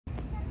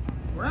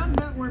Round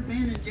about where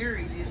Ben and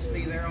Jerry's used to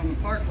be there on the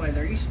parkway,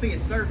 there used to be a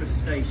service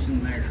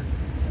station there.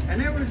 And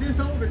there was this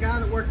older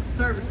guy that worked at the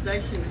service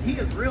station, and he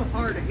was real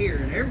hard to hear.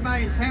 And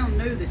everybody in town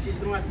knew that you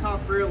was going to have to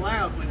talk real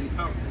loud when you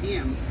talked to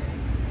him.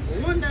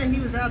 Well, one day he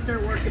was out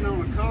there working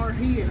on a car.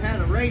 He had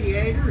a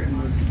radiator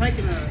and was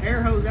taking an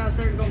air hose out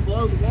there and going to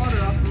blow the water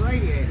off the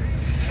radiator.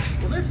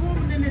 Well, this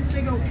woman in this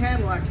big old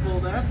Cadillac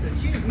pulled up, and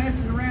she was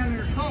messing around in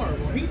her car.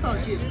 Well, he thought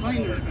she was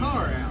cleaning her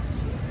car out.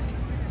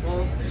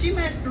 Well, she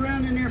messed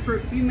around in there for a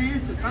few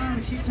minutes, and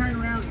finally she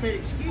turned around and said,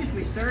 "Excuse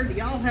me, sir, do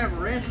y'all have a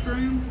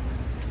restroom?"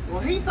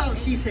 Well, he thought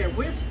she said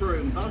whisk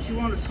broom, thought she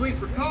wanted to sweep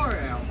her car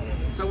out.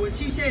 So when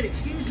she said,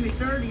 "Excuse me,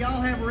 sir, do y'all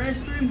have a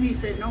restroom?" he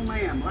said, "No,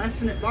 ma'am. Last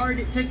time it borrowed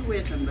it, took it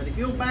with him. But if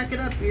you'll back it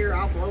up here,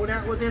 I'll blow it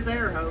out with this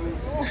air hose."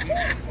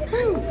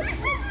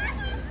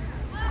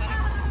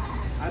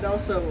 I'd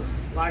also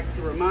like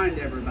to remind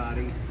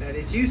everybody that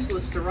it's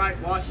useless to write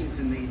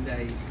Washington these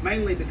days,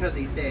 mainly because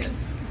he's dead.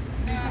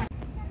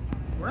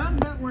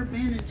 Round about where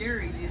Ben and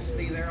Jerry's used to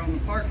be there on the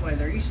parkway,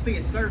 there used to be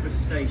a service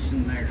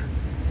station there.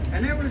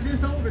 And there was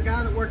this older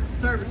guy that worked at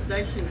the service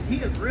station, and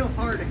he was real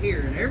hard to hear.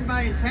 And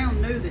everybody in town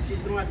knew that you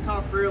was going to have to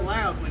talk real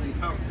loud when you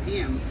talked to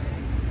him.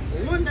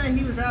 Well, one day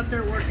he was out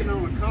there working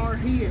on a car.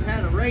 He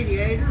had a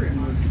radiator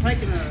and was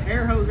taking an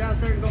air hose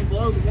out there and going to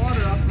blow the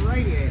water off the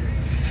radiator.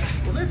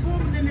 Well, this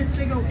woman in this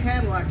big old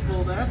Cadillac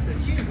pulled up,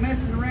 and she was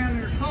messing around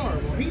in her car.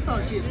 Well, he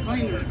thought she was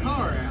cleaning her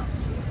car out.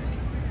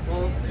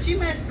 Well, she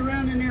messed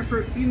around in there for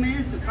a few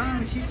minutes, and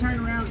finally she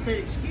turned around and said,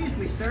 "Excuse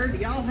me, sir, do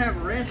y'all have a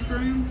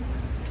restroom?"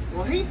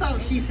 Well, he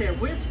thought she said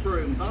whisk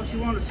broom, thought she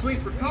wanted to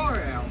sweep her car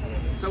out.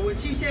 So when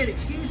she said,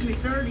 "Excuse me,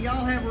 sir, do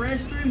y'all have a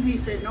restroom?" he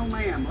said, "No,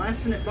 ma'am.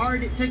 Last time it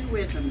borrowed it, took it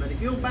with him. But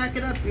if you'll back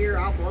it up here,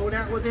 I'll blow it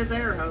out with this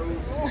air hose."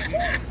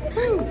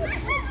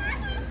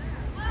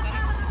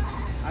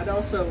 I'd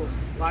also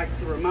like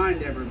to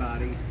remind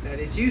everybody that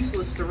it's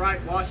useless to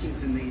write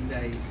Washington these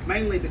days,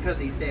 mainly because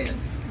he's dead.